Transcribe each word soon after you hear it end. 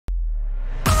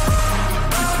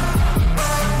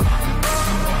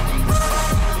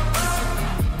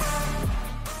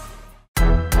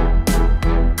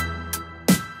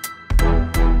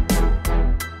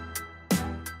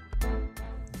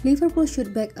Liverpool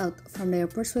should back out from their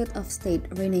pursuit of Stade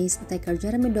Rennais attacker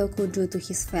Jeremy Doku due to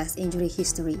his vast injury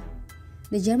history.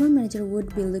 The German manager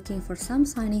would be looking for some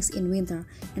signings in winter,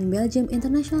 and Belgium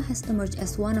international has emerged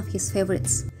as one of his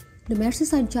favorites. The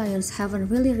Merseyside Giants haven't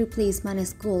really replaced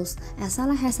Mane's goals, as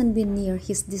Salah hasn't been near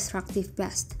his destructive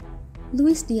best.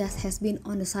 Diaz has been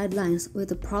on the sidelines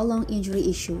with a prolonged injury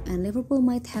issue, and Liverpool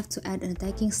might have to add an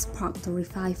attacking spark to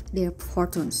revive their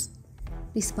fortunes.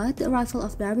 Despite the arrival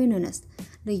of Darwin Nunez,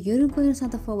 the Uruguayan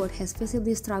centre-forward has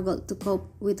visibly struggled to cope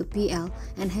with the PL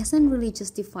and hasn't really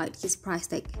justified his price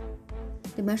tag.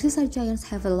 The Merseyside Giants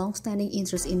have a long-standing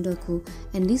interest in Doku,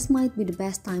 and this might be the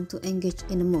best time to engage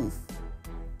in a move.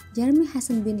 Jeremy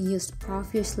hasn't been used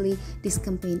previously this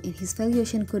campaign, and his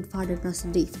valuation could further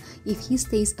nosedive if he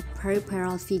stays a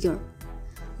peripheral figure.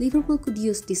 Liverpool could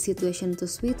use this situation to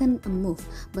sweeten a move,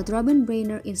 but Robin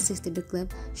Brainer insisted the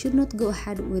club should not go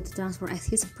ahead with the transfer as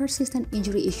his persistent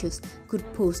injury issues could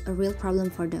pose a real problem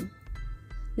for them.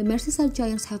 The Merseyside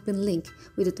Giants have been linked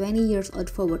with the 20-year-old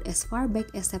forward as far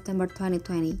back as September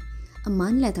 2020. A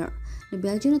month later, the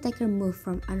Belgian attacker moved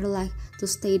from Anderlecht to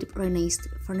Stade Rennais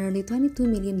for nearly 22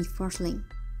 million sterling.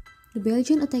 The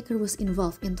Belgian attacker was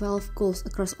involved in 12 goals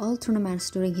across all tournaments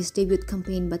during his debut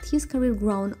campaign, but his career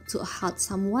ground to a halt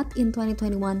somewhat in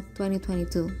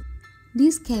 2021-2022.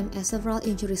 This came as several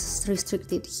injuries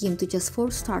restricted him to just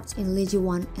 4 starts in Ligue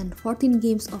 1 and 14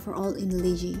 games overall in the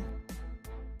league.